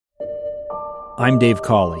I'm Dave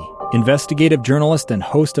Cawley, investigative journalist and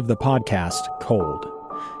host of the podcast Cold.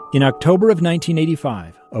 In October of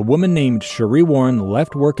 1985, a woman named Cherie Warren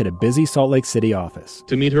left work at a busy Salt Lake City office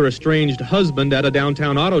to meet her estranged husband at a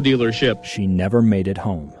downtown auto dealership. She never made it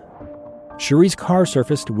home. Cherie's car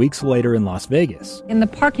surfaced weeks later in Las Vegas. In the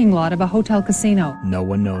parking lot of a hotel casino. No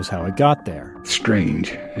one knows how it got there. Strange.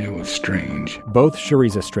 It was strange. Both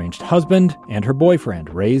Cherie's estranged husband and her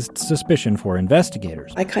boyfriend raised suspicion for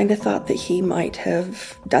investigators. I kind of thought that he might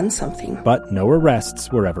have done something. But no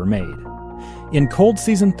arrests were ever made. In Cold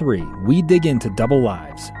Season 3, we dig into double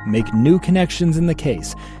lives, make new connections in the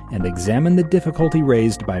case, and examine the difficulty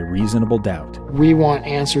raised by reasonable doubt. We want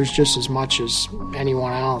answers just as much as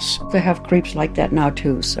anyone else. They have creeps like that now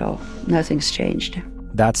too, so nothing's changed.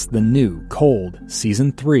 That's the new Cold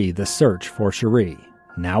Season 3, The Search for Cherie,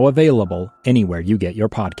 now available anywhere you get your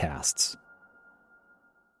podcasts.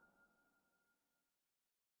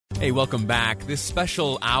 Hey, welcome back. This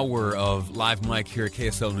special hour of Live Mic here at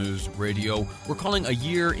KSL News Radio, we're calling a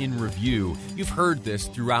year in review. You've heard this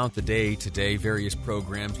throughout the day today, various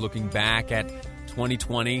programs looking back at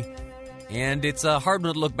 2020, and it's a hard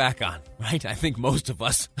one to look back on, right? I think most of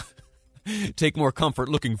us take more comfort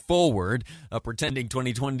looking forward, pretending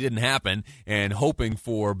 2020 didn't happen, and hoping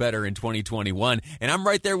for better in 2021, and I'm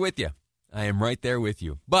right there with you. I am right there with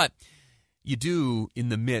you. But you do, in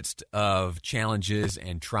the midst of challenges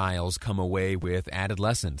and trials, come away with added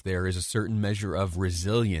lessons. There is a certain measure of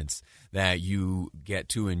resilience that you get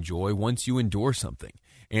to enjoy once you endure something.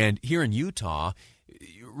 And here in Utah,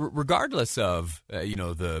 regardless of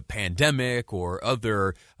the pandemic or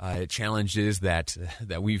other challenges that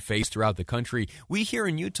we've faced throughout the country, we here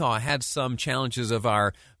in Utah had some challenges of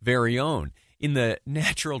our very own in the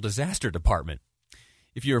natural disaster department.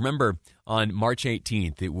 If you remember, on March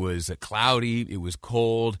 18th, it was cloudy, it was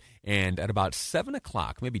cold, and at about 7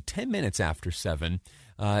 o'clock, maybe 10 minutes after 7,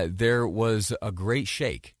 there was a great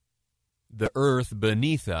shake. The earth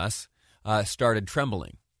beneath us started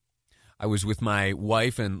trembling. I was with my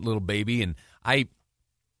wife and little baby, and I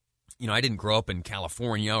didn't grow up in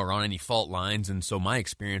California or on any fault lines, and so my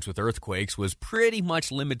experience with earthquakes was pretty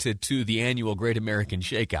much limited to the annual Great American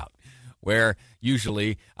Shakeout, where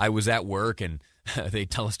usually I was at work and they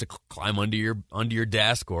tell us to climb under your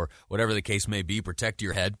desk or whatever the case may be, protect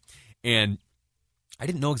your head. And I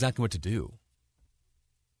didn't know exactly what to do.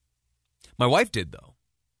 My wife did, though.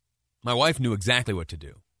 My wife knew exactly what to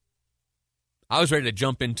do. I was ready to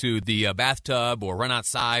jump into the bathtub or run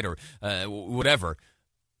outside or whatever.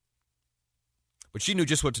 But she knew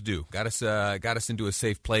just what to do. Got us into a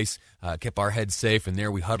safe place, kept our heads safe, and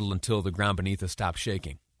there we huddled until the ground beneath us stopped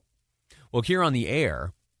shaking. Well, here on the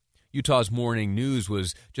air, Utah's morning news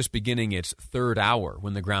was just beginning its third hour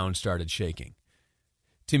when the ground started shaking.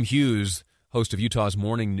 Tim Hughes, host of Utah's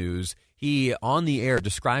Morning News, he, on the air,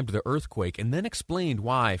 described the earthquake and then explained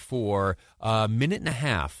why for a minute and a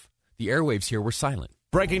half the airwaves here were silent.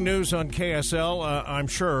 Breaking news on KSL. I'm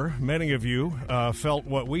sure many of you felt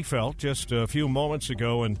what we felt just a few moments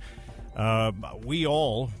ago, and we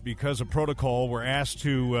all, because of protocol, were asked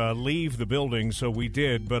to leave the building, so we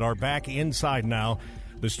did, but are back inside now.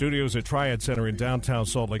 The studios at Triad Center in downtown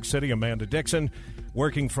Salt Lake City. Amanda Dixon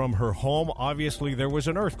working from her home. Obviously, there was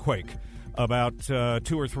an earthquake about 2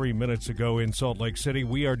 or 3 minutes ago in Salt Lake City.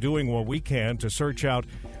 We are doing what we can to search out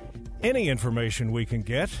any information we can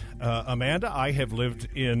get. Amanda, I have lived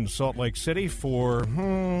in Salt Lake City for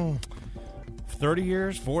 30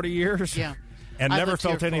 years, 40 years, and never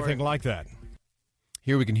felt anything like that.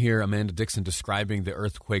 Here we can hear Amanda Dixon describing the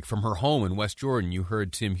earthquake from her home in West Jordan. You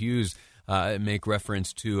heard Tim Hughes make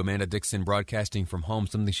reference to Amanda Dixon broadcasting from home,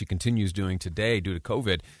 something she continues doing today due to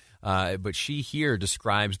COVID. But she here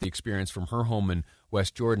describes the experience from her home in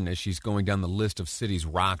West Jordan as she's going down the list of cities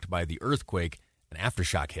rocked by the earthquake. An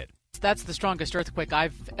aftershock hit. That's the strongest earthquake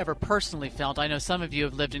I've ever personally felt. I know some of you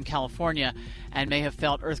have lived in California and may have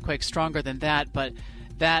felt earthquakes stronger than that, but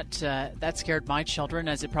that scared my children,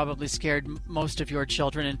 as it probably scared most of your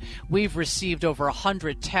children. And we've received over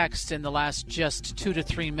 100 texts in the last just 2 to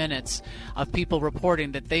 3 minutes of people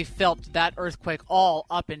reporting that they felt that earthquake all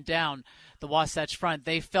up and down the Wasatch Front.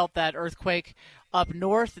 They felt that earthquake up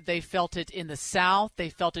north. They felt it in the south. They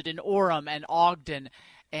felt it in Orem and Ogden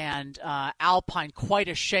and Alpine. Quite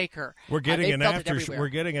a shaker. We're getting an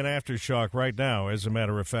aftershock right now, as a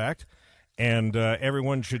matter of fact. And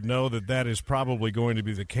everyone should know that is probably going to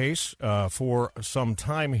be the case for some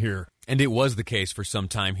time here. And it was the case for some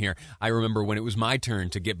time here. I remember when it was my turn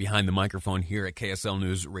to get behind the microphone here at KSL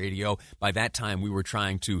News Radio. By that time, we were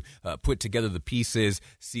trying to put together the pieces,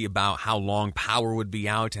 see about how long power would be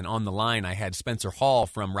out. And on the line, I had Spencer Hall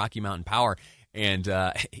from Rocky Mountain Power. And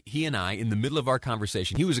he and I, in the middle of our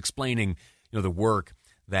conversation, he was explaining, the work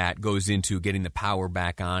that goes into getting the power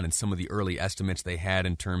back on and some of the early estimates they had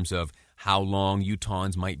in terms of how long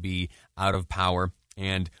Utahns might be out of power.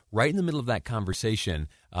 And right in the middle of that conversation,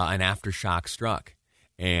 an aftershock struck.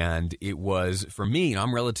 And it was, for me,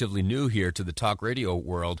 I'm relatively new here to the talk radio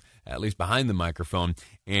world, at least behind the microphone,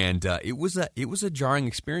 and it was a jarring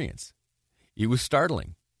experience. It was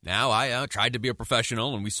startling. Now, I tried to be a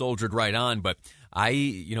professional, and we soldiered right on, but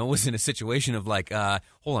I, was in a situation of like,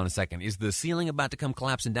 hold on a second, is the ceiling about to come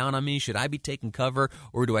collapsing down on me? Should I be taking cover,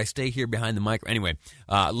 or do I stay here behind the mic? Anyway,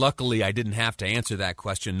 luckily, I didn't have to answer that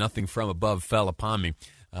question. Nothing from above fell upon me,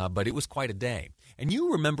 but it was quite a day. And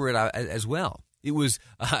you remember it as well. It was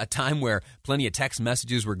a time where plenty of text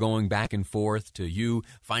messages were going back and forth to you,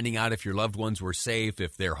 finding out if your loved ones were safe,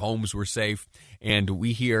 if their homes were safe. And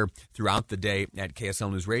we here throughout the day at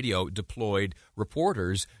KSL News Radio deployed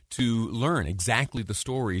reporters to learn exactly the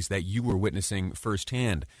stories that you were witnessing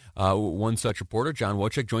firsthand. One such reporter, John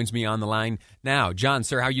Wojick, joins me on the line now. John,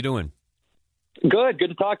 sir, how are you doing? Good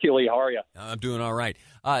to talk to you, Lee. How are you? I'm doing all right.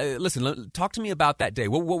 Listen, talk to me about that day.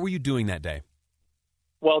 What were you doing that day?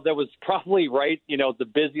 Well, that was probably the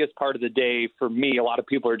busiest part of the day for me. A lot of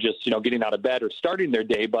people are just, getting out of bed or starting their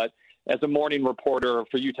day. But as a morning reporter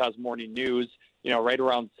for Utah's Morning News, right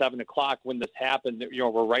around 7 o'clock when this happened,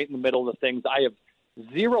 we're right in the middle of things. I have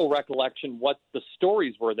zero recollection what the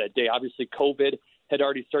stories were that day. Obviously, COVID had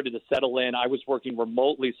already started to settle in. I was working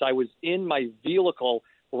remotely, so I was in my vehicle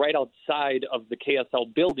right outside of the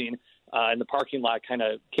KSL building in the parking lot, kind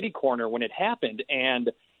of kitty corner when it happened.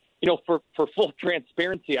 And for full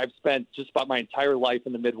transparency, I've spent just about my entire life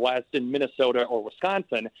in the Midwest, in Minnesota or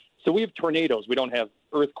Wisconsin. So we have tornadoes. We don't have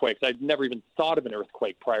earthquakes. I'd never even thought of an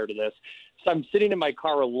earthquake prior to this. So I'm sitting in my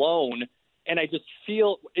car alone, and I just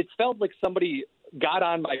it felt like somebody got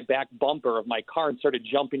on my back bumper of my car and started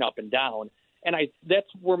jumping up and down. And that's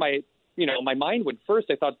where my mind went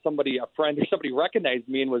first. I thought a friend or somebody recognized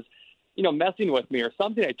me and was messing with me or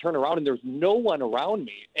something. I turn around and there's no one around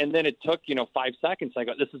me. And then it took, 5 seconds. I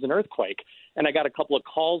go, this is an earthquake. And I got a couple of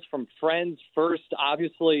calls from friends first.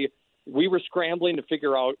 Obviously, we were scrambling to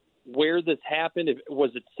figure out where this happened.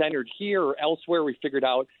 Was it centered here or elsewhere? We figured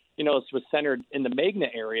out, this was centered in the Magna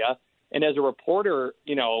area. And as a reporter,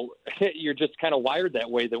 you're just kind of wired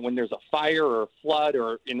that way, that when there's a fire or a flood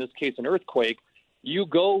or in this case, an earthquake, you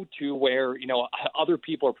go to where, other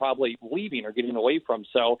people are probably leaving or getting away from.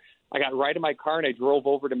 So I got right in my car and I drove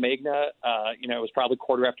over to Magna. It was probably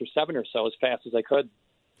 7:15 or so, as fast as I could.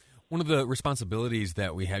 One of the responsibilities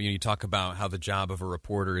that we have, you talk about how the job of a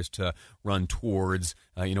reporter is to run towards,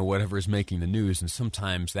 whatever is making the news. And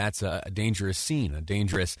sometimes that's a dangerous scene, a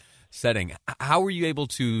dangerous setting. How were you able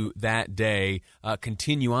to that day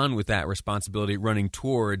continue on with that responsibility, running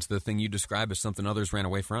towards the thing you describe as something others ran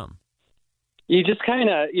away from? You just kind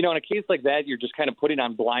of, in a case like that, you're just kind of putting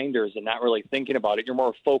on blinders and not really thinking about it. You're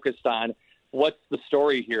more focused on what's the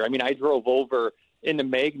story here. I mean, I drove over into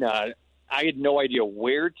Magna. I had no idea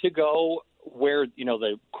where to go, where,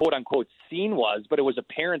 the quote-unquote scene was, but it was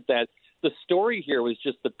apparent that the story here was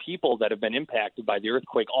just the people that have been impacted by the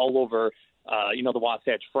earthquake all over, the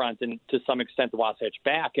Wasatch Front and to some extent the Wasatch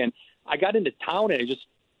Back. And I got into town and I just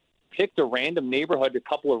picked a random neighborhood, a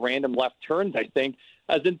couple of random left turns, I think.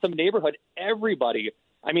 As in some neighborhood, everybody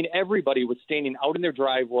was standing out in their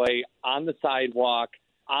driveway, on the sidewalk,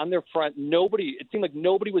 on their front. It seemed like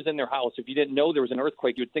nobody was in their house. If you didn't know there was an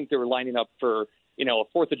earthquake, you would think they were lining up for, a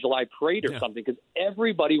 4th of July parade or something, because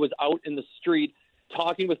everybody was out in the street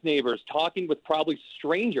talking with neighbors, talking with probably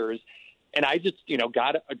strangers. And I just,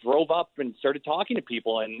 drove up and started talking to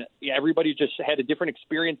people, and everybody just had a different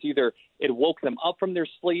experience. Either it woke them up from their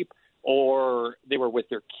sleep, or they were with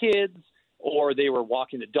their kids, or they were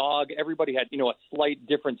walking the dog. Everybody had, a slight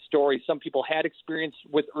different story. Some people had experience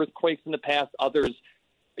with earthquakes in the past. Others,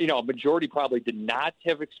 a majority probably did not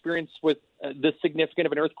have experience with this significant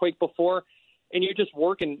of an earthquake before. And you're just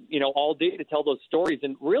working, all day to tell those stories.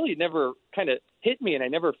 And really it never kind of hit me, and I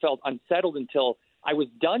never felt unsettled until I was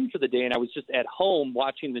done for the day and I was just at home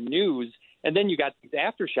watching the news. And then you got these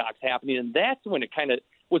aftershocks happening, and that's when it kind of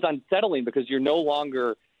was unsettling, because you're no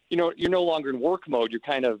longer in work mode.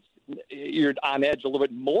 You're on edge a little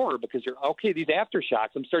bit more because these aftershocks,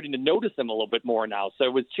 I'm starting to notice them a little bit more now. So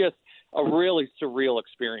it was just a really surreal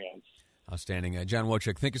experience. Outstanding. John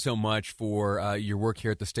Wojick, thank you so much for your work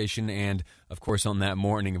here at the station and, of course, on that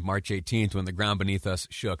morning of March 18th when the ground beneath us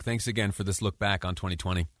shook. Thanks again for this look back on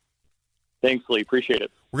 2020. Thanks, Lee. Appreciate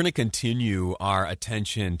it. We're going to continue our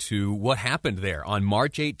attention to what happened there on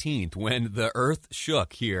March 18th when the earth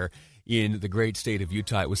shook here in the great state of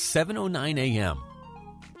Utah. It was 7:09 a.m.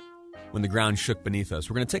 when the ground shook beneath us.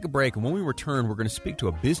 We're going to take a break, and when we return, we're going to speak to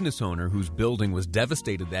a business owner whose building was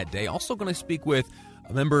devastated that day. Also going to speak with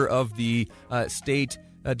a member of the state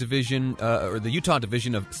division, or the Utah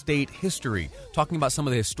Division of State History, talking about some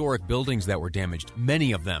of the historic buildings that were damaged,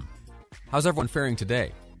 many of them. How's everyone faring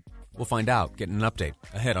today? We'll find out, getting an update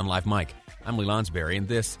ahead on Live Mike. I'm Lee Lonsberry, and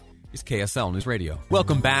this is KSL News Radio.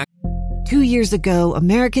 Welcome back. 2 years ago,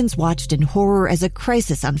 Americans watched in horror as a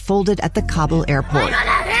crisis unfolded at the Kabul airport.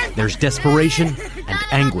 There's desperation and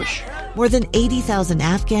anguish. More than 80,000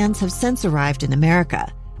 Afghans have since arrived in America,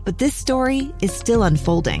 but this story is still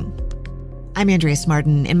unfolding. I'm Andrea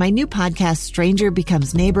Smartin. In my new podcast, Stranger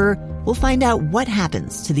Becomes Neighbor, we'll find out what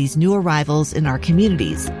happens to these new arrivals in our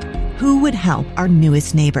communities. Who would help our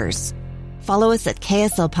newest neighbors? Follow us at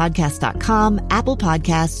kslpodcast.com, Apple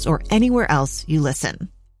Podcasts, or anywhere else you listen.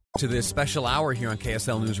 To this special hour here on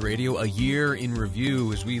KSL News Radio, a year in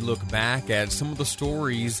review, as we look back at some of the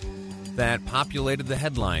stories that populated the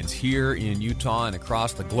headlines here in Utah and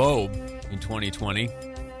across the globe in 2020.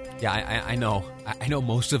 Yeah, I know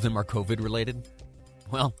most of them are COVID-related.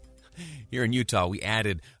 Well, here in Utah, we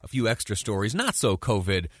added a few extra stories, not so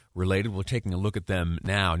COVID-related. We're taking a look at them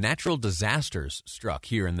now. Natural disasters struck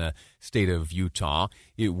here in the state of Utah.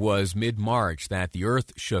 It was mid-March that the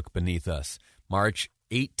earth shook beneath us. March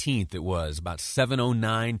 18th it was, about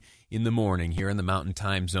 7:09 in the morning here in the Mountain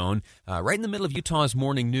Time Zone, right in the middle of Utah's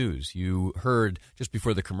morning news. You heard just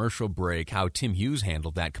before the commercial break how Tim Hughes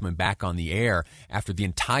handled that coming back on the air after the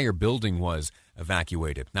entire building was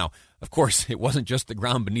evacuated. Now, of course, it wasn't just the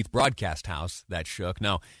ground beneath Broadcast House that shook.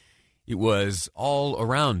 No, it was all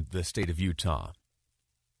around the state of Utah.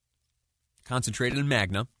 Concentrated in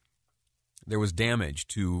Magna, there was damage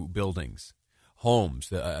to buildings,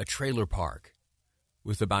 homes, a trailer park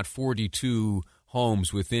with about 42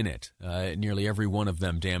 homes within it, nearly every one of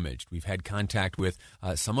them damaged. We've had contact with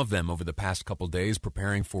some of them over the past couple days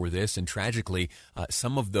preparing for this, and tragically,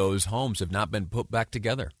 some of those homes have not been put back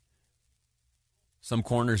together. Some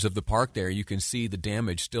corners of the park there, you can see the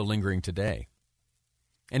damage still lingering today.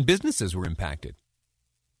 And businesses were impacted.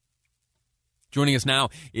 Joining us now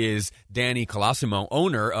is Danny Colosimo,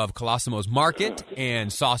 owner of Colosimo's Market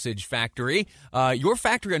and Sausage Factory. Your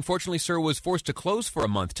factory, unfortunately, sir, was forced to close for a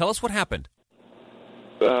month. Tell us what happened.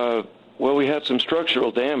 Well, we had some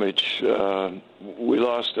structural damage. We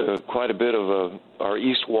lost quite a bit of our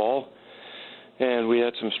east wall, and we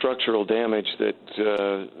had some structural damage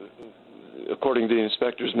that, according to the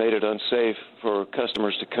inspectors, made it unsafe for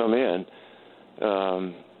customers to come in.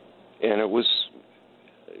 And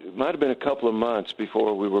it might have been a couple of months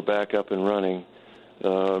before we were back up and running.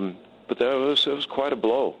 But it was quite a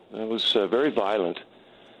blow. It was very violent.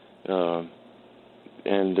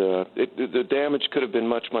 And the damage could have been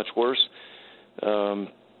much, much worse,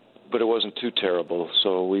 but it wasn't too terrible.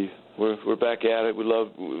 So we're back at it.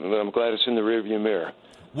 I'm glad it's in the rearview mirror.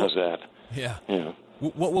 How's that? Yeah.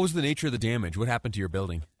 What was the nature of the damage? What happened to your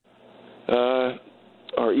building?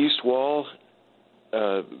 Our east wall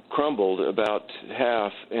crumbled about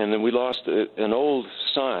half, and then we lost an old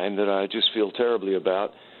sign that I just feel terribly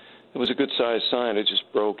about. It was a good-sized sign. It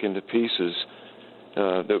just broke into pieces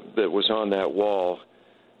that was on that wall,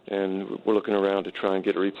 and we're looking around to try and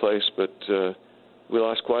get it replaced. But we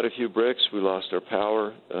lost quite a few bricks. We lost our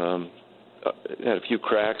power. Had a few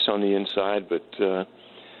cracks on the inside, but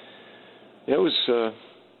it was...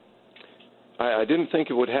 I didn't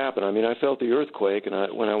think it would happen. I mean, I felt the earthquake,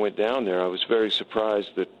 and when I went down there, I was very surprised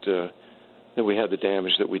that we had the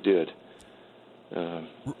damage that we did.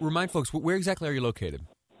 Remind folks, where exactly are you located?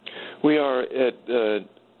 We are at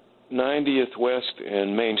 90th West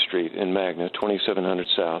and Main Street in Magna, 2700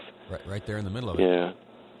 South. Right there in the middle of it.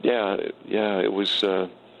 Yeah. It was.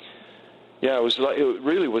 It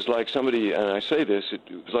really was like somebody, and I say this, it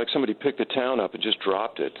was like somebody picked the town up and just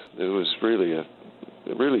dropped it. It was really it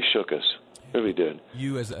really shook us. Really did.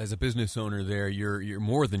 You, as a business owner there, you're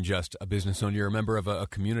more than just a business owner. You're a member of a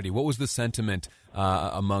community. What was the sentiment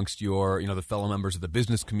amongst the fellow members of the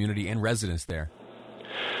business community and residents there?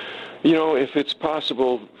 If it's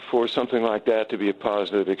possible for something like that to be a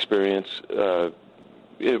positive experience,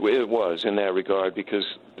 it was in that regard, because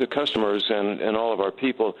the customers and all of our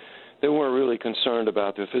people, they weren't really concerned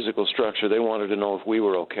about the physical structure. They wanted to know if we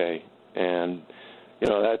were okay, and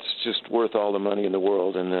that's just worth all the money in the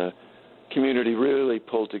world. And the community really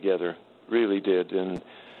pulled together, really did. And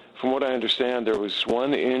from what I understand, there was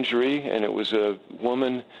one injury, and it was a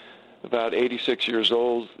woman about 86 years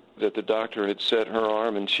old that the doctor had set her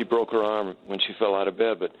arm, and she broke her arm when she fell out of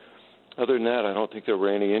bed. But other than that, I don't think there were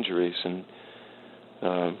any injuries. And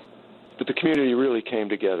but the community really came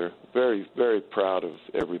together. Very, very proud of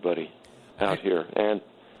everybody out here. And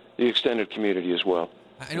the extended community as well.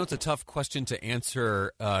 I know it's a tough question to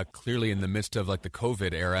answer clearly in the midst of like the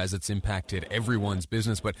COVID era as it's impacted everyone's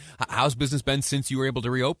business, but how's business been since you were able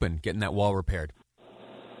to reopen, getting that wall repaired?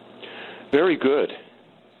 Very good.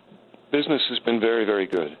 Business has been very, very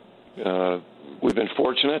good. We've been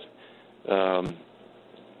fortunate.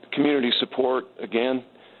 Community support, again,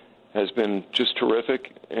 has been just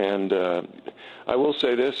terrific. And I will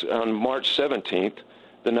say this, on March 17th,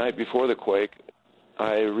 the night before the quake,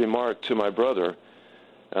 I remarked to my brother,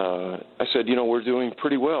 I said, we're doing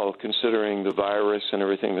pretty well considering the virus and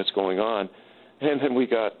everything that's going on. And then we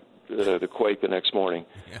got the quake the next morning.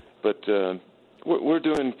 Yeah. But we're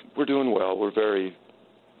doing well. We're very,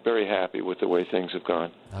 very happy with the way things have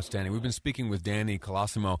gone. Outstanding. We've been speaking with Danny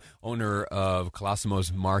Colosimo, owner of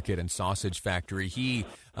Colosimo's Market and Sausage Factory.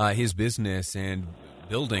 His business and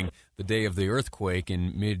building the day of the earthquake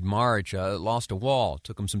in mid-March lost a wall.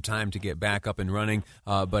 Took him some time to get back up and running,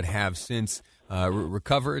 but have since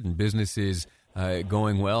recovered, and business is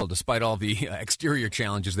going well despite all the exterior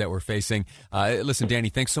challenges that we're facing. Listen, Danny,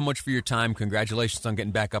 thanks so much for your time. Congratulations on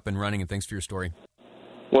getting back up and running, and thanks for your story.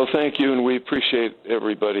 Well, thank you, and we appreciate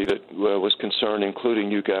everybody that was concerned,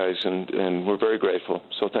 including you guys, and we're very grateful.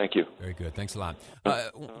 So thank you. Very good. Thanks a lot.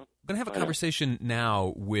 I'm going to have a conversation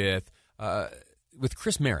now with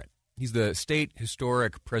Chris Merritt. He's the State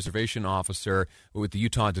Historic Preservation Officer with the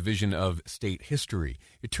Utah Division of State History.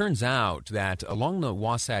 It turns out that along the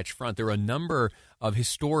Wasatch Front, there are a number of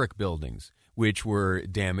historic buildings which were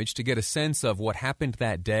damaged. To get a sense of what happened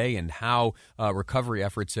that day and how recovery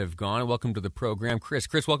efforts have gone, welcome to the program, Chris.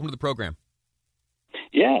 Chris, welcome to the program.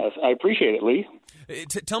 Yes, I appreciate it, Lee.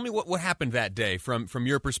 Tell me what happened that day from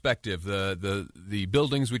your perspective. The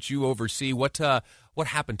buildings which you oversee, what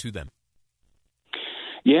happened to them?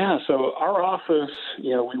 Yeah, so our office,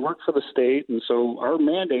 we work for the state, and so our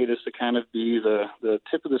mandate is to kind of be the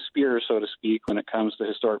tip of the spear, so to speak, when it comes to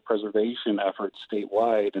historic preservation efforts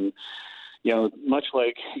statewide. And much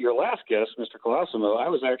like your last guest, Mr. Colosimo, I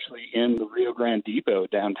was actually in the Rio Grande Depot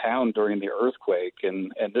downtown during the earthquake,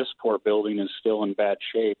 and this poor building is still in bad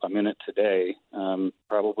shape. I'm in it today.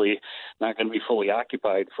 Probably not going to be fully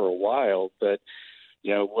occupied for a while, but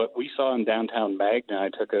what we saw in downtown Magna, I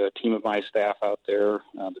took a team of my staff out there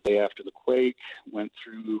the day after the quake, went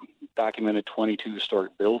through, documented 22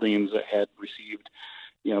 historic buildings that had received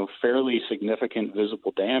fairly significant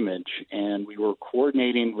visible damage, and we were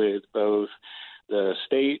coordinating with both the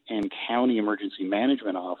state and county emergency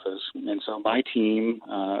management office. And so my team,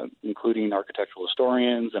 including architectural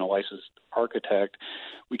historians and a licensed architect,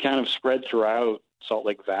 we kind of spread throughout Salt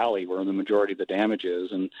Lake Valley where the majority of the damage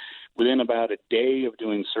is. And within about a day of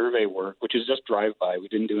doing survey work, which is just drive-by, we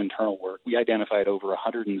didn't do internal work, we identified over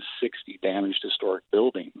 160 damaged historic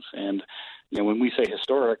buildings. And when we say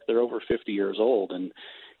historic, they're over 50 years old. And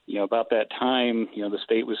about that time, the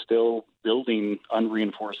state was still building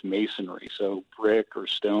unreinforced masonry, so brick or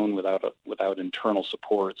stone without internal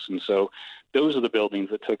supports. And so those are the buildings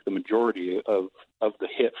that took the majority of the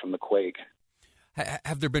hit from the quake.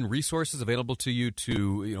 Have there been resources available to you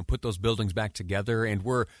to put those buildings back together? And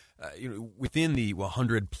were within the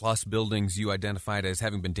 100+ buildings you identified as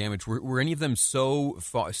having been damaged, were any of them so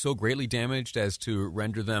greatly damaged as to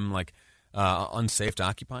render them unsafe to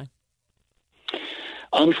occupy?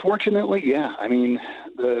 Unfortunately, yeah. I mean,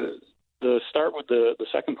 the start with the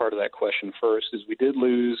second part of that question first is we did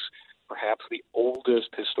lose perhaps the oldest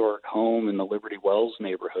historic home in the Liberty Wells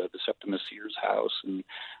neighborhood, the Septimus Sears house. And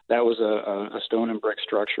that was a stone and brick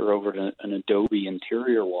structure over an adobe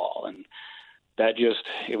interior wall. And that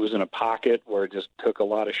it was in a pocket where it just took a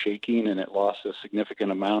lot of shaking, and it lost a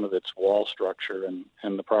significant amount of its wall structure.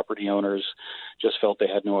 And the property owners just felt they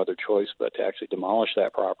had no other choice but to actually demolish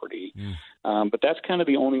that property. But that's kind of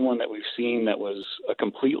the only one that we've seen that was a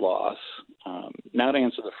complete loss. Now to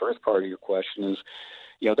answer the first part of your question is,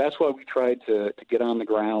 that's why we tried to get on the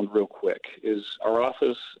ground real quick, is our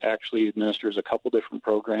office actually administers a couple different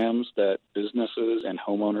programs that businesses and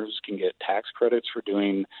homeowners can get tax credits for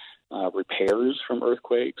doing repairs from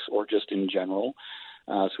earthquakes or just in general.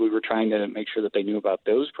 So we were trying to make sure that they knew about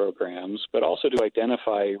those programs, but also to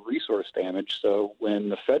identify resource damage. So when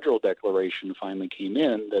the federal declaration finally came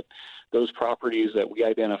in, that those properties that we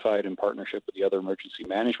identified in partnership with the other emergency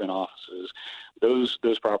management offices, those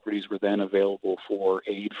properties were then available for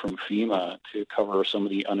aid from FEMA to cover some of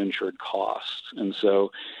the uninsured costs. And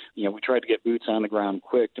so, we tried to get boots on the ground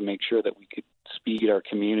quick to make sure that we could speed our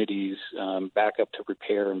communities back up to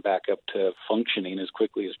repair and back up to functioning as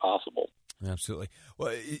quickly as possible. Absolutely.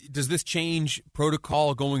 Well, does this change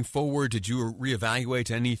protocol going forward? Did you reevaluate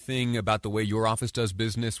anything about the way your office does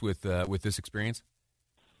business with this experience?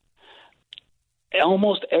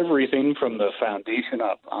 Almost everything from the foundation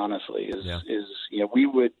up, honestly, is we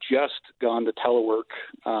would just gone to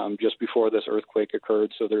telework just before this earthquake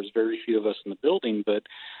occurred, so there's very few of us in the building, but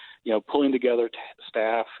pulling together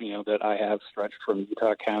staff, that I have stretched from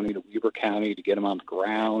Utah County to Weber County to get them on the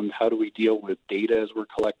ground. How do we deal with data as we're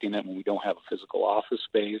collecting it when we don't have a physical office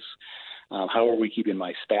space? How are we keeping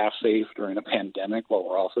my staff safe during a pandemic while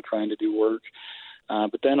we're also trying to do work?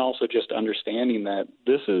 But then also just understanding that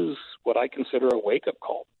this is what I consider a wake-up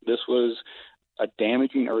call. This was a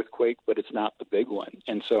damaging earthquake, but it's not the big one.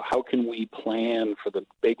 And so how can we plan for the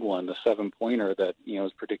big one, the 7-pointer that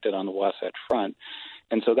is predicted on the Wasatch Front?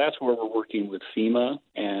 And so that's where we're working with FEMA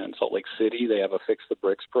and Salt Lake City. They have a Fix the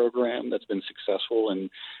Bricks program that's been successful in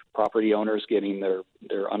property owners getting their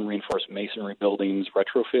unreinforced masonry buildings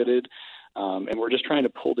retrofitted. And we're just trying to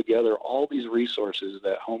pull together all these resources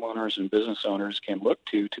that homeowners and business owners can look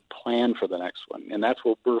to plan for the next one. And that's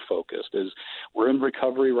what we're focused is we're in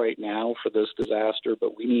recovery right now for this disaster,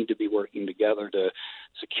 but we need to be working together to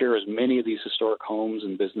secure as many of these historic homes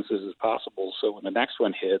and businesses as possible. So when the next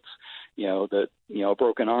one hits, a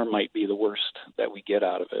broken arm might be the worst that we get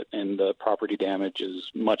out of it, and the property damage is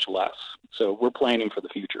much less. So we're planning for the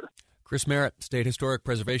future. Chris Merritt, State Historic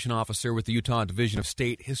Preservation Officer with the Utah Division of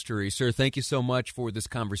State History. Sir, thank you so much for this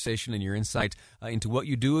conversation and your insight into what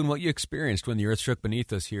you do and what you experienced when the earth shook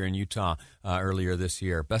beneath us here in Utah earlier this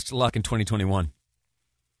year. Best of luck in 2021.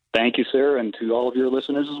 Thank you, sir, and to all of your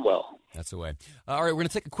listeners as well. That's the way. All right, we're going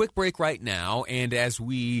to take a quick break right now, and as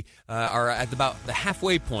we are at about the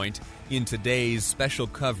halfway point in today's special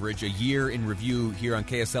coverage, a year in review here on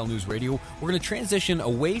KSL News Radio, we're going to transition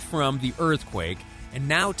away from the earthquake and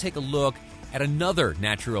now take a look at another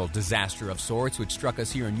natural disaster of sorts which struck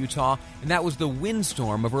us here in Utah, and that was the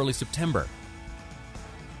windstorm of early September.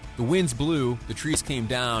 The winds blew, the trees came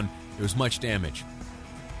down, there was much damage.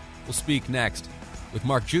 We'll speak next with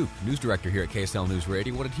Marc Giauque, news director here at KSL News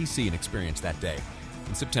Radio. What did he see and experience that day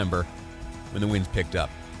in September when the winds picked up?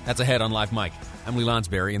 That's ahead on Live Mike. I'm Lee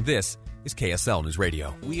Lonsberry, and this is KSL News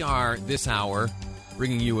Radio. We are, this hour,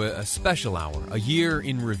 bringing you a special hour, a year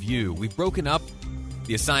in review. We've broken up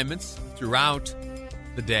the assignments throughout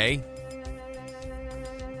the day,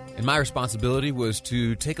 and my responsibility was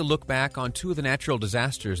to take a look back on two of the natural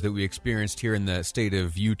disasters that we experienced here in the state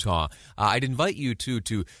of Utah. I'd invite you to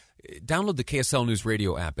download the KSL News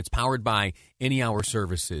Radio app. It's powered by Any Hour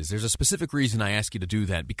Services. There's a specific reason I ask you to do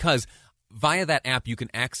that, because via that app you can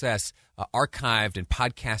access archived and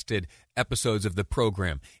podcasted episodes of the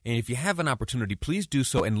program. And if you have an opportunity, please do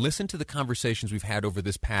so and listen to the conversations we've had over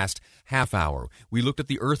this past half hour. We looked at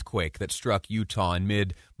the earthquake that struck Utah in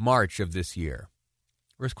mid-March of this year.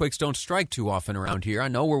 Earthquakes don't strike too often around here. I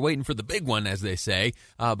know we're waiting for the big one, as they say,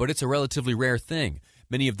 but it's a relatively rare thing.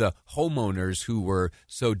 Many of the homeowners who were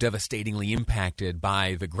so devastatingly impacted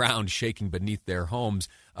by the ground shaking beneath their homes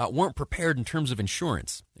weren't prepared in terms of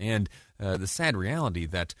insurance. And the sad reality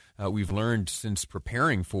that we've learned since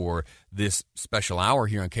preparing for this special hour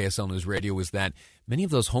here on KSL News Radio is that many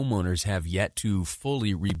of those homeowners have yet to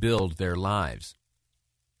fully rebuild their lives.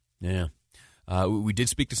 Yeah. We did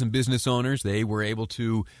speak to some business owners. They were able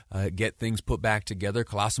to get things put back together.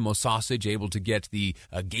 Colosimo Sausage able to get the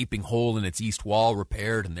gaping hole in its east wall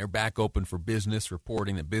repaired, and they're back open for business,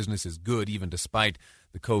 reporting that business is good even despite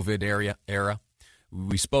the COVID era.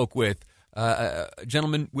 We spoke with a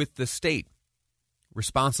gentleman with the state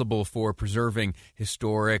responsible for preserving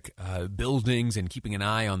historic buildings and keeping an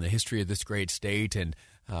eye on the history of this great state. And,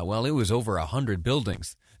 it was over 100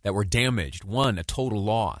 buildings that were damaged, one a total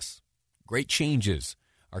loss. Great changes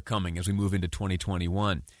are coming as we move into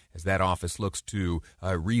 2021, as that office looks to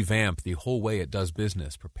revamp the whole way it does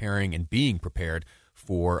business, preparing and being prepared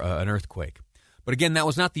for an earthquake. But again, that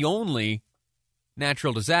was not the only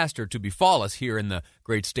natural disaster to befall us here in the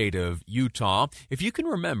great state of Utah. If you can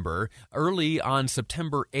remember, early on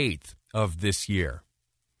September 8th of this year,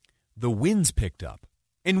 the winds picked up.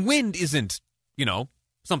 And wind isn't,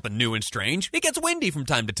 something new and strange. It gets windy from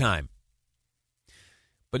time to time.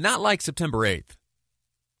 But not like September 8th.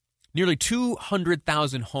 Nearly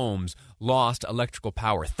 200,000 homes lost electrical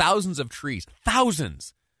power. Thousands of trees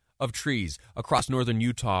across northern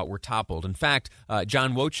Utah were toppled. In fact,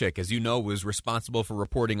 John Wojick, as you know, was responsible for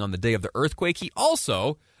reporting on the day of the earthquake. He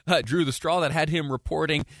also drew the straw that had him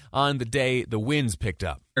reporting on the day the winds picked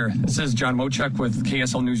up. This is John Wojick with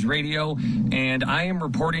KSL News Radio, and I am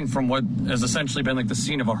reporting from what has essentially been like the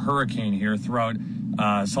scene of a hurricane here throughout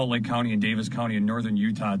Salt Lake County and Davis County in northern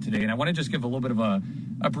Utah today. And I want to just give a little bit of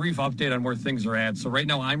a brief update on where things are at. So right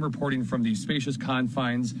now I'm reporting from the spacious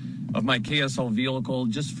confines of my KSL vehicle,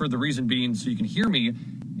 just for the reason being so you can hear me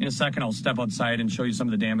In a second, I'll step outside and show you some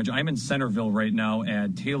of the damage. I'm in Centerville right now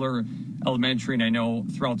at Taylor Elementary, and I know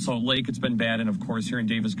throughout Salt Lake it's been bad, and of course here in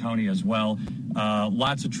Davis County as well.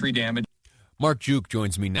 Lots of tree damage. Marc Giauque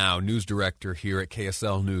joins me now, news director here at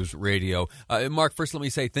KSL News Radio. Marc, first let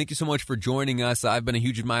me say thank you so much for joining us. I've been a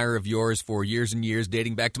huge admirer of yours for years and years,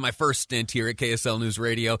 dating back to my first stint here at KSL News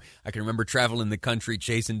Radio. I can remember traveling the country,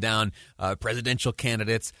 chasing down presidential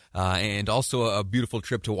candidates, and also a beautiful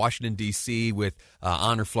trip to Washington, D.C. with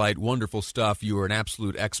Honor Flight. Wonderful stuff. You were an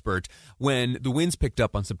absolute expert. When the winds picked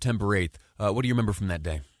up on September 8th, what do you remember from that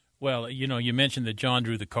day? Well, you mentioned that John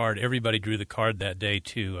drew the card. Everybody drew the card that day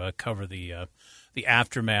to cover the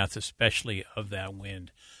aftermath, especially of that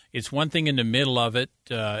wind. It's one thing in the middle of it,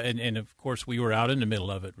 and of course we were out in the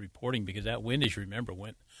middle of it reporting because that wind, as you remember,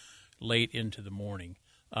 went late into the morning.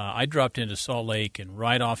 I dropped into Salt Lake and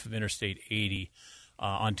right off of Interstate 80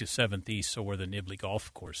 onto 7th East, so where the Nibley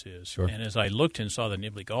Golf Course is. Sure. And as I looked and saw the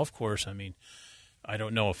Nibley Golf Course, I mean, I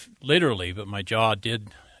don't know if literally, but my jaw did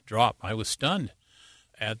drop. I was stunned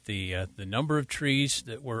at the number of trees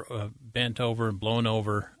that were bent over and blown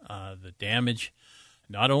over, the damage,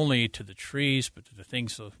 not only to the trees, but to the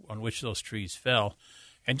things on which those trees fell.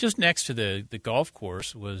 And just next to the golf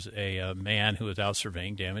course was a man who was out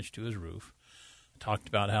surveying damage to his roof. Talked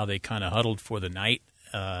about how they kind of huddled for the night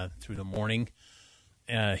through the morning,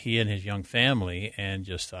 he and his young family, and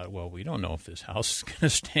just thought, well, we don't know if this house is going to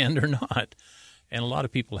stand or not. And a lot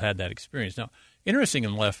of people had that experience. Now,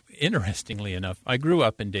 interestingly enough, I grew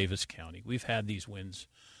up in Davis County. We've had these winds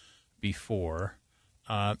before.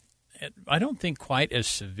 I don't think quite as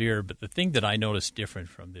severe, but the thing that I noticed different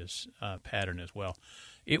from this pattern as well,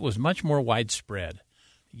 it was much more widespread.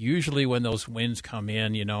 Usually when those winds come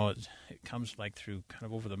in, it comes like through kind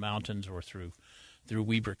of over the mountains or through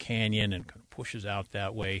Weber Canyon and kind of pushes out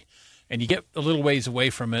that way. And you get a little ways away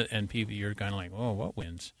from it, and you're kind of like, oh, what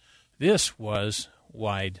winds? This was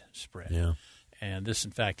widespread. Yeah. And this, in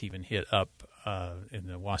fact, even hit up in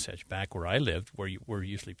the Wasatch Back where I lived, where you were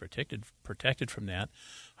usually protected from that.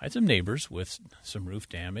 I had some neighbors with some roof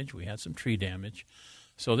damage. We had some tree damage.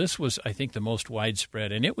 So this was, I think, the most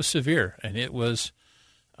widespread, and it was severe. And it was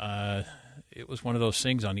one of those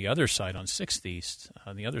things on the other side, on 6th East,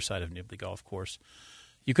 on the other side of Nibley Golf Course.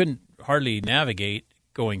 You couldn't hardly navigate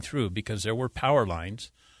going through because there were power lines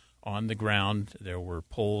on the ground. There were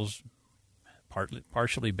poles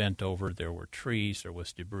partially bent over. There were trees. There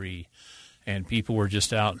was debris, and people were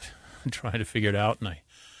just out trying to figure it out. And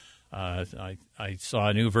I saw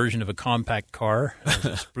a new version of a compact car as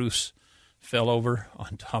a spruce fell over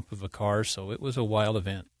on top of a car. So it was a wild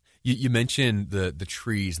event. You mentioned the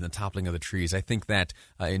trees and the toppling of the trees. I think that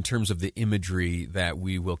in terms of the imagery that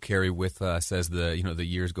we will carry with us as the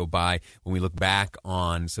years go by, when we look back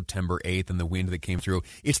on September 8th and the wind that came through,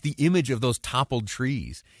 it's the image of those toppled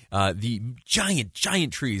trees, the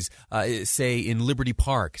giant trees, say in Liberty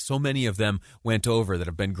Park. So many of them went over that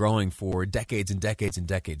have been growing for decades and decades and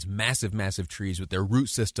decades. Massive trees with their root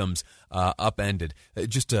systems upended.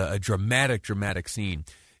 Just a dramatic scene.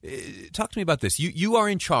 Talk to me about this. You are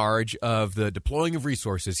in charge of the deploying of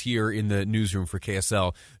resources here in the newsroom for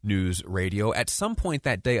KSL News Radio. At some point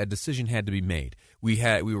that day, a decision had to be made. We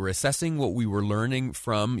were assessing what we were learning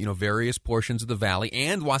from various portions of the valley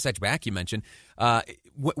and Wasatch Back. You mentioned.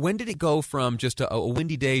 When did it go from just a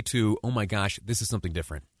windy day to, oh my gosh, this is something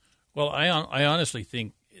different? Well, I honestly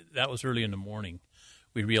think that was early in the morning.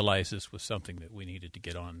 We realized this was something that we needed to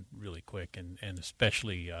get on really quick, and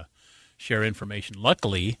especially share information.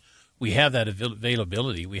 Luckily, we have that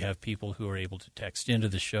availability. We have people who are able to text into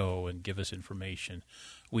the show and give us information.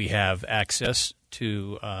 We have access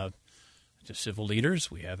to civil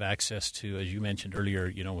leaders. We have access to, as you mentioned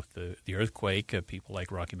earlier, with the earthquake, people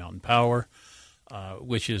like Rocky Mountain Power,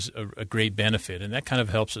 which is a great benefit. And that kind of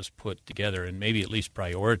helps us put together and maybe at least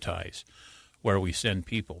prioritize where we send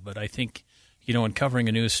people. But I think, in covering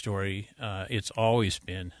a news story, it's always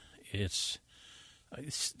been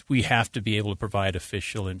we have to be able to provide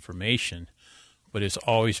official information, but it's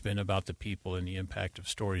always been about the people and the impact of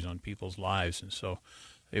stories on people's lives. And so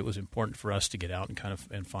it was important for us to get out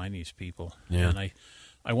and find these people. Yeah. And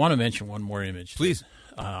I want to mention one more image. Please.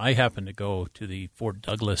 I happened to go to the Fort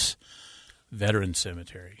Douglas Veterans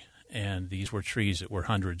Cemetery, and these were trees that were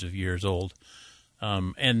hundreds of years old.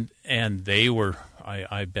 And they were,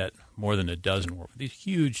 I bet, more than a dozen were these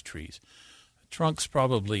huge trees. Trunks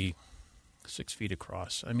probably 6 feet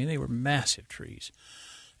across. I mean, they were massive trees.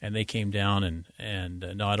 And they came down,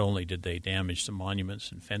 and not only did they damage some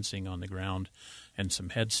monuments and fencing on the ground and some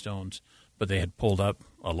headstones, but they had pulled up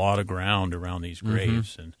a lot of ground around these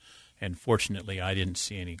graves. And fortunately, I didn't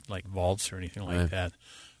see any, vaults or anything like that.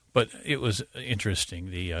 But it was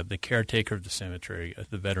interesting. The caretaker of the cemetery,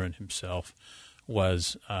 the veteran himself,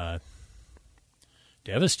 was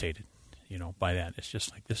devastated, by that. It's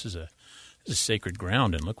just like this is sacred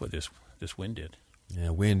ground, and look what this wind did. Yeah,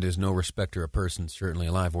 wind is no respecter of persons, certainly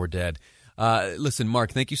alive or dead. Listen,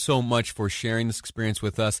 Marc, thank you so much for sharing this experience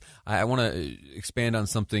with us. I want to expand on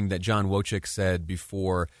something that John Wojick said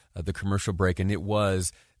before the commercial break, and it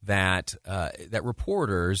was that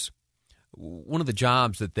reporters, one of the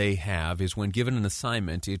jobs that they have is when given an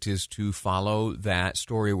assignment, it is to follow that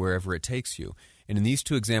story wherever it takes you. And in these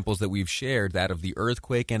two examples that we've shared, that of the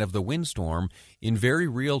earthquake and of the windstorm, in very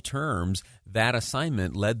real terms, that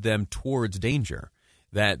assignment led them towards danger.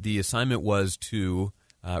 That the assignment was to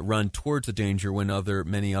run towards the danger when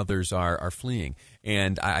many others are fleeing.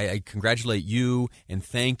 And I congratulate you and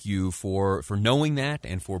thank you for knowing that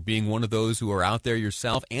and for being one of those who are out there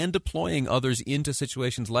yourself and deploying others into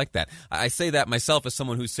situations like that. I say that myself as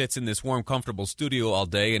someone who sits in this warm, comfortable studio all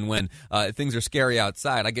day, and when things are scary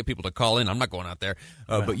outside, I get people to call in. I'm not going out there.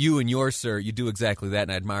 But you and yours, sir, you do exactly that,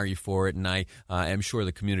 and I admire you for it, and I am sure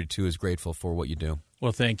the community, too, is grateful for what you do.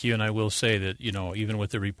 Well, thank you, and I will say that even with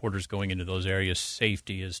the reporters going into those areas,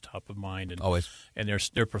 safety is top of mind, and always. And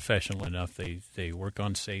they're professional enough. They work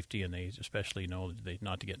on safety, and they especially know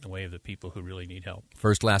not to get in the way of the people who really need help.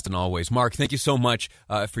 First, last, and always. Marc, thank you so much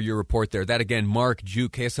for your report there. That again, Marc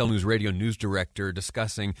Giauque, KSL News Radio News Director,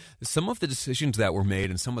 discussing some of the decisions that were made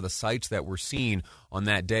and some of the sights that were seen on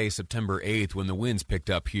that day, September 8th, when the winds picked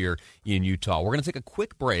up here in Utah. We're going to take a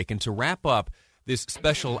quick break, and to wrap up this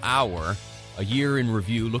special hour, a year in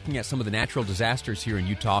review, looking at some of the natural disasters here in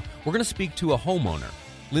Utah, we're going to speak to a homeowner,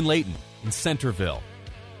 Lynn Layton in Centerville,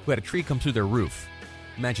 who had a tree come through their roof.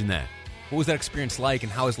 Imagine that. What was that experience like,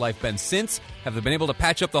 and how has life been since? Have they been able to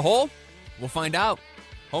patch up the hole? We'll find out.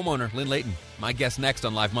 Homeowner Lynn Layton, my guest next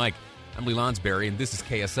on Live Mike. I'm Lee Lonsberry, and this is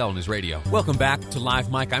KSL News Radio. Welcome back to Live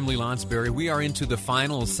Mike. I'm Lee Lonsberry. We are into the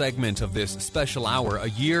final segment of this special hour, a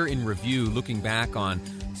year in review, looking back on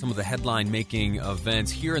some of the headline-making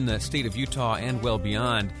events here in the state of Utah and well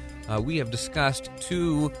beyond. We have discussed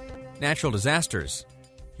two natural disasters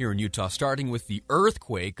here in Utah, starting with the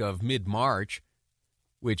earthquake of mid-March,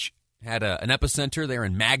 which had an epicenter there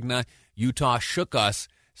in Magna, Utah, shook us,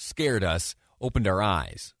 scared us, opened our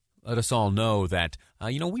eyes. Let us all know that,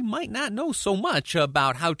 we might not know so much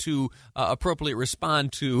about how to appropriately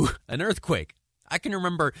respond to an earthquake. I can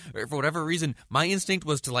remember, for whatever reason, my instinct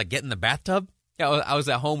was to, get in the bathtub. I was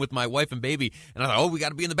at home with my wife and baby, and I thought, we got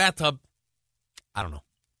to be in the bathtub. I don't know.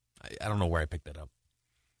 I don't know where I picked that up.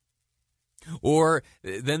 Or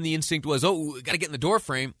then the instinct was, we got to get in the door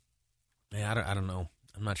frame. Yeah, I don't know.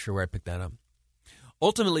 I'm not sure where I picked that up.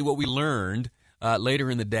 Ultimately, what we learned later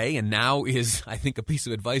in the day, and now is, I think, a piece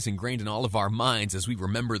of advice ingrained in all of our minds as we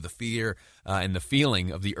remember the fear and the feeling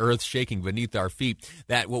of the earth shaking beneath our feet,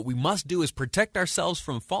 that what we must do is protect ourselves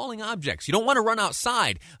from falling objects. You don't want to run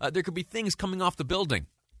outside. There could be things coming off the building.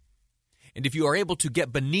 And if you are able to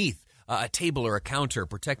get beneath a table or a counter,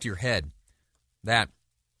 protect your head. That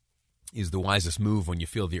is the wisest move when you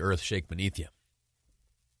feel the earth shake beneath you.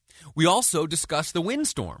 We also discussed the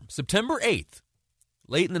windstorm, September 8th.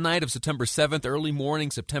 Late in the night of September 7th, early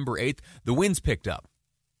morning September 8th, the winds picked up.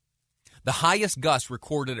 The highest gust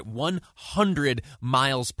recorded at 100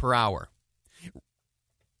 miles per hour.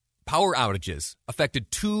 Power outages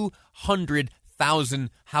affected 200,000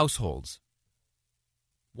 households.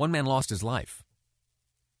 One man lost his life.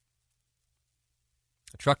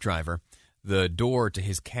 A truck driver, the door to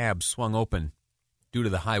his cab swung open due to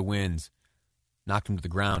the high winds, knocked him to the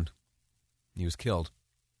ground. He was killed.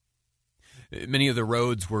 Many of the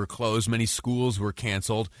roads were closed. Many schools were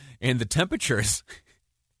canceled. And the temperatures,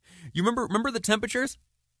 you remember the temperatures?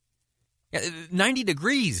 90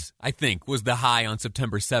 degrees, I think, was the high on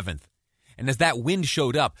September 7th. And as that wind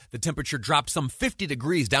showed up, the temperature dropped some 50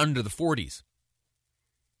 degrees down into the 40s.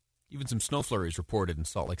 Even some snow flurries reported in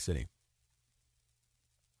Salt Lake City.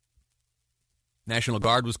 National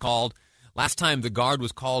Guard was called. Last time the Guard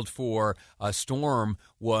was called for a storm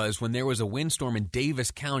was when there was a windstorm in Davis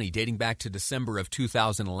County dating back to December of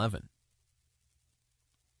 2011.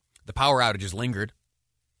 The power outages lingered.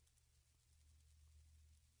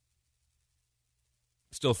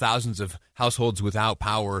 Still thousands of households without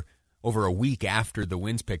power over a week after the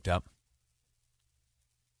winds picked up.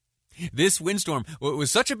 This windstorm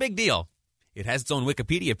was such a big deal, it has its own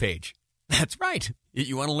Wikipedia page. That's right.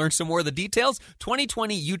 You want to learn some more of the details?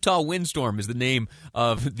 2020 Utah Windstorm is the name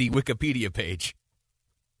of the Wikipedia page.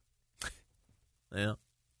 Yeah.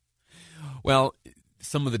 Well,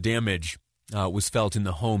 some of the damage was felt in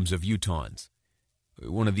the homes of Utahns.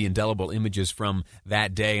 One of the indelible images from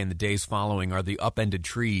that day and the days following are the upended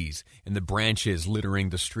trees and the branches littering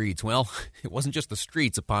the streets. Well, it wasn't just the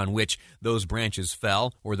streets upon which those branches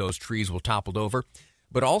fell or those trees were toppled over,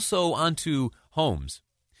 but also onto homes.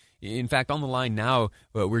 In fact, on the line now,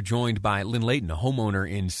 we're joined by Lynn Layton, a homeowner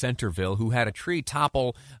in Centerville, who had a tree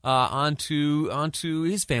topple onto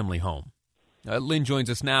his family home. Lynn joins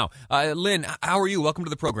us now. Lynn, how are you? Welcome to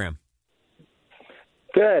the program.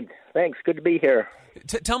 Good. Thanks. Good to be here.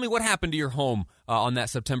 Tell me what happened to your home on that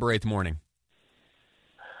September 8th morning.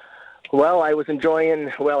 Well, I was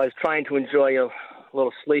trying to enjoy a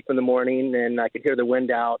little sleep in the morning, and I could hear the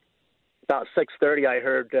wind out. About 6:30, I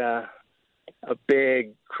heard a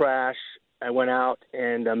big crash. I went out,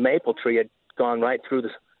 and a maple tree had gone right through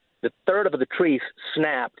the third of the tree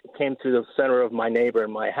snapped, came through the center of my neighbor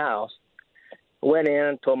in my house. Went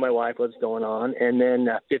in, told my wife what's going on, and then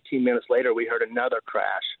 15 minutes later, we heard another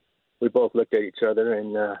crash. We both looked at each other,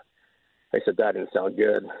 and I said, that didn't sound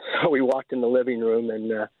good. So we walked in the living room,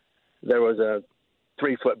 and there was a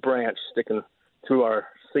 3-foot branch sticking through our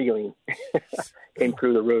ceiling, came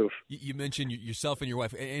through the roof. You mentioned yourself and your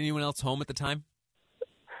wife. Anyone else home at the time?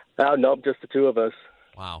 Nope, just the two of us.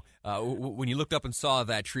 Wow. When you looked up and saw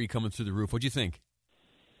that tree coming through the roof, what'd you think?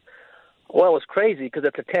 Well, it was crazy because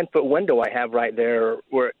it's a 10-foot window I have right there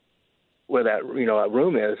where that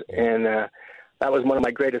room is, and that was one of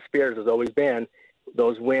my greatest fears. Has always been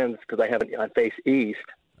those winds because I face east,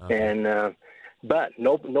 and but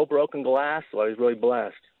no broken glass. So I was really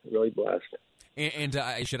blessed, really blessed. And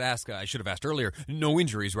I should have asked earlier. No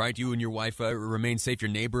injuries, right? You and your wife remain safe. Your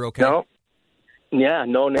neighbor, okay? No. Yeah,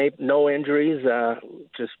 no injuries.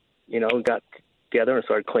 Just got together and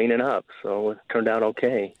started cleaning up, so it turned out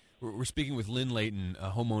okay. We're speaking with Lynn Layton,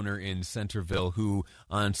 a homeowner in Centerville, who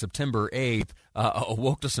on September 8th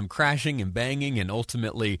awoke to some crashing and banging and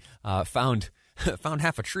ultimately found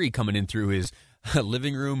half a tree coming in through his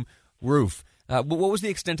living room roof. What was the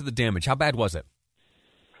extent of the damage? How bad was it?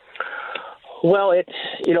 Well, it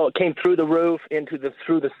came through the roof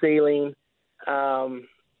through the ceiling.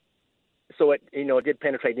 So it did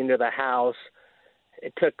penetrate into the house.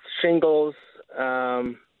 It took shingles.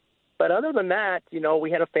 But other than that, we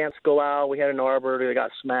had a fence go out. We had an arbor that got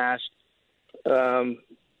smashed.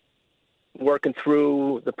 Working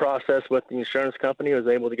through the process with the insurance company, I was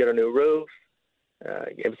able to get a new roof.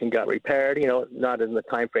 Everything got repaired, not in the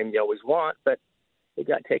time frame you always want, but it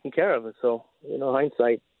got taken care of. And so,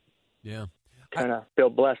 hindsight. Yeah. Kind of feel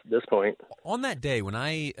blessed at this point. On that day, when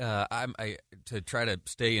I to try to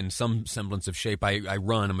stay in some semblance of shape, I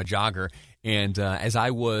run. I'm a jogger, and as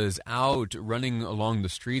I was out running along the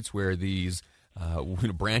streets where these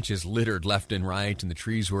branches littered left and right, and the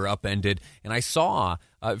trees were upended, and I saw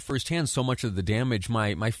firsthand so much of the damage.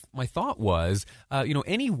 My thought was,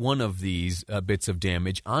 any one of these bits of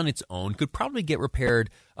damage on its own could probably get repaired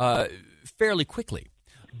fairly quickly.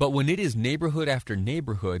 But when it is neighborhood after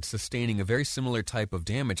neighborhood sustaining a very similar type of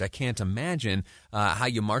damage, I can't imagine how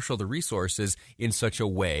you marshal the resources in such a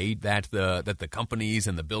way that the companies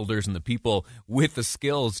and the builders and the people with the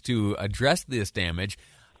skills to address this damage.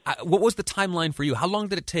 What was the timeline for you? How long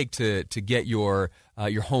did it take to get your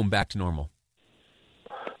home back to normal?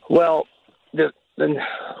 Well,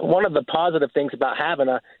 one of the positive things about having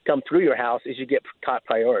a come through your house is you get top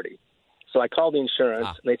priority. So I called the insurance,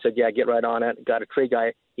 and they said, yeah, get right on it. Got a tree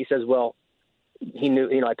guy. He says, well, he knew,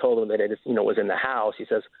 I told him that it was in the house. He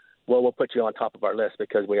says, well, we'll put you on top of our list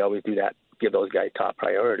because we always do that, give those guys top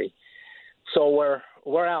priority. So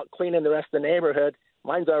we're out cleaning the rest of the neighborhood.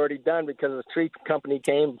 Mine's already done because the tree company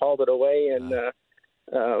came, hauled it away, and,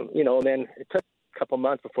 and then it took a couple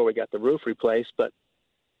months before we got the roof replaced. But,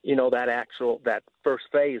 that first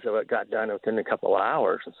phase of it got done within a couple of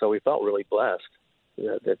hours. And so we felt really blessed.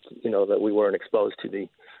 That we weren't exposed to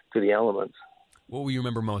the elements. What will you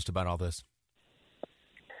remember most about all this?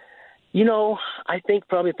 I think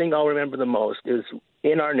probably the thing I'll remember the most is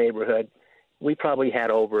in our neighborhood, we probably had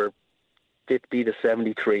over 50 to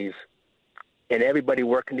 70 trees, and everybody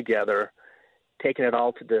working together, taking it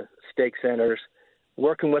all to the stake centers,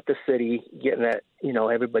 working with the city, getting that,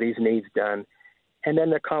 everybody's needs done, and then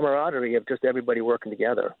the camaraderie of just everybody working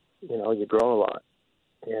together. You grow a lot,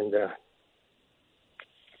 and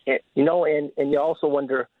you also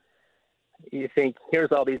wonder, you think,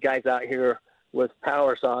 here's all these guys out here with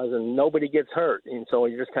power saws and nobody gets hurt. And so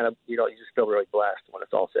you just kind of, you just feel really blessed when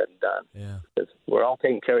it's all said and done. Yeah. Because we're all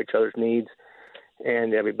taking care of each other's needs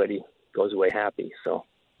and everybody goes away happy. So.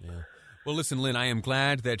 Yeah. Well, listen, Lynn, I am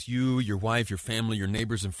glad that you, your wife, your family, your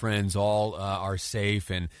neighbors and friends all are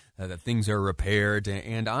safe and that things are repaired.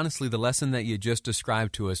 And honestly, the lesson that you just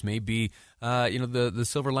described to us may be, the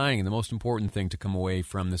silver lining and the most important thing to come away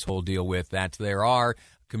from this whole deal with, that there are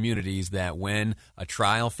communities that when a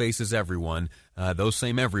trial faces everyone, those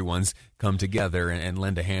same everyones come together and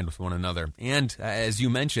lend a hand with one another. And as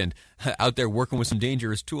you mentioned, out there working with some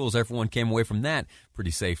dangerous tools, everyone came away from that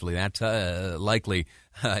pretty safely. That's likely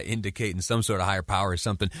indicating some sort of higher power or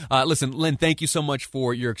something. Listen, Lynn, thank you so much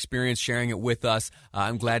for your experience, sharing it with us.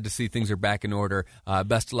 I'm glad to see things are back in order.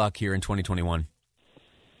 Best of luck here in 2021.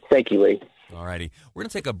 Thank you, Lee. All righty. We're going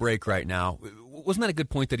to take a break right now. Wasn't that a good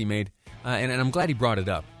point that he made? And I'm glad he brought it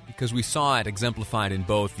up, because we saw it exemplified in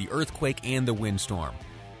both the earthquake and the windstorm.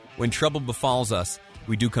 When trouble befalls us,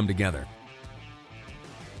 we do come together.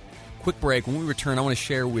 Quick break. When we return, I want to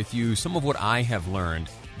share with you some of what I have learned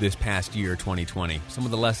this past year, 2020. Some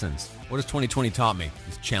of the lessons. What has 2020 taught me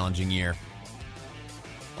this challenging year?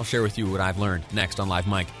 I'll share with you what I've learned next on Live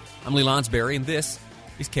Mike. I'm Lee Lonsberry, and this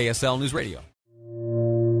is KSL News Radio.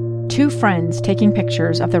 Two friends taking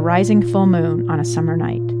pictures of the rising full moon on a summer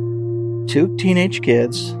night. Two teenage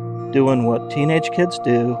kids doing what teenage kids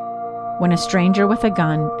do. When a stranger with a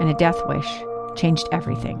gun and a death wish changed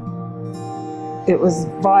everything. It was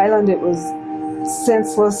violent, it was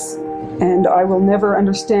senseless, and I will never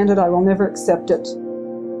understand it, I will never accept it.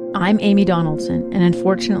 I'm Amy Donaldson, and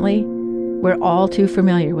unfortunately, we're all too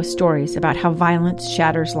familiar with stories about how violence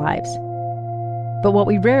shatters lives. But what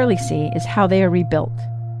we rarely see is how they are rebuilt.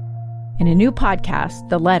 In a new podcast,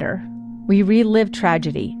 The Letter, we relive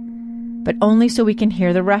tragedy, but only so we can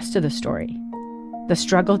hear the rest of the story. The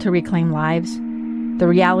struggle to reclaim lives, the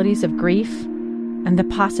realities of grief, and the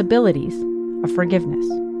possibilities of forgiveness.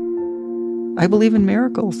 I believe in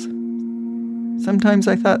miracles. Sometimes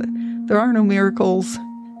I thought, there are no miracles.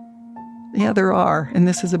 Yeah, there are, and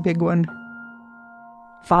this is a big one.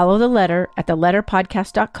 Follow The Letter at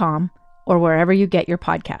theletterpodcast.com or wherever you get your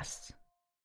podcasts.